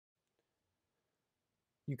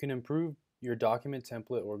You can improve your document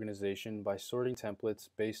template organization by sorting templates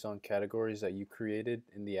based on categories that you created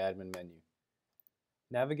in the admin menu.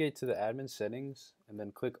 Navigate to the admin settings and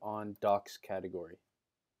then click on Docs category.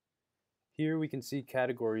 Here we can see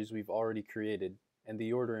categories we've already created and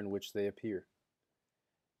the order in which they appear.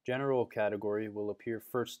 General category will appear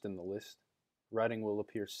first in the list, Writing will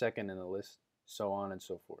appear second in the list, so on and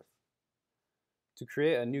so forth. To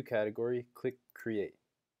create a new category, click Create.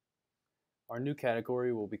 Our new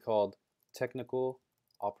category will be called Technical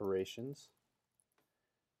Operations,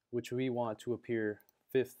 which we want to appear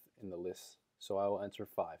fifth in the list, so I will enter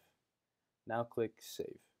 5. Now click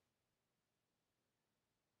Save.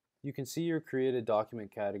 You can see your created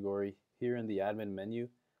document category here in the admin menu,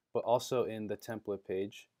 but also in the template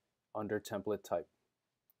page under Template Type.